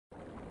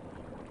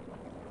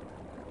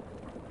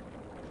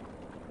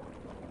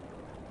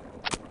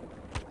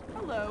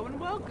Hello and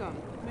welcome.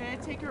 May I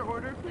take your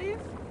order, please?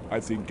 I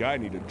think I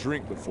need a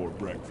drink before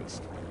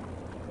breakfast.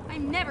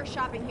 I'm never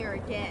shopping here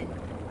again.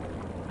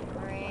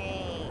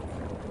 Great.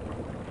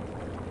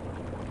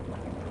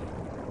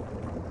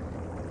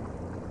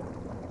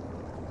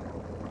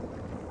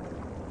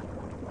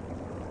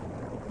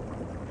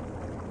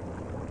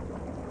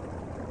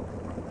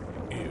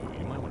 Ew,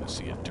 you might want to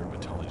see a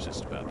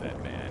dermatologist about that,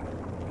 man.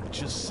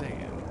 Just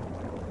saying.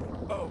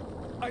 Oh,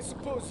 I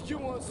suppose you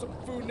want some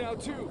food now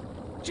too.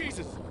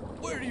 Jesus,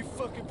 where do you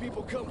fucking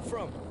people come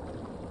from?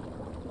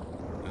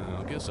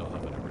 I guess I'll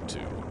have a number 2.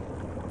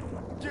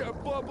 Yeah,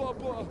 blah, blah,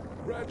 blah.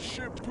 Rat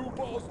shit, poo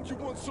balls. You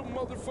want some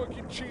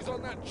motherfucking cheese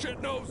on that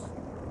shit nose?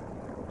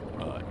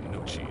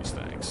 No cheese,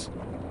 thanks.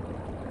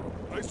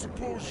 I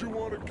suppose you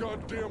want to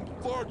goddamn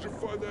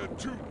largify that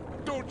too,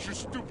 don't you,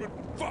 stupid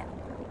fuck?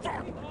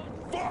 Fuck!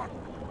 Fuck!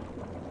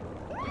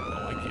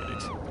 Oh, I get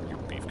it. Your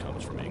beef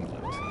comes from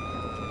England.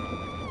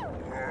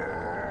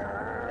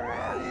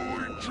 I'll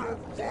eat your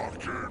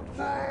fucking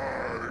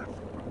brain!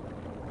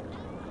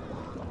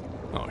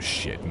 Oh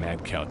shit,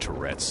 mad cow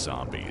Tourette's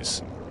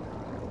zombies.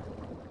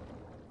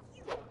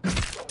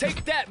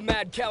 Take that,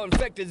 mad cow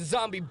infected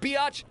zombie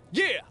biatch!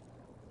 Yeah!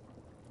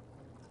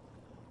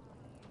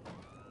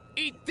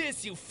 Eat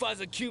this, you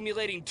fuzz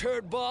accumulating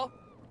turd ball!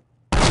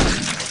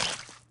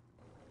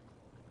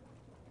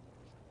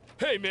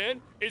 Hey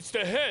man, it's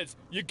the heads!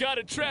 You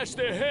gotta trash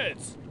their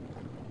heads!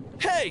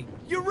 Hey,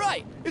 you're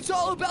right! It's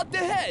all about the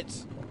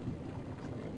heads!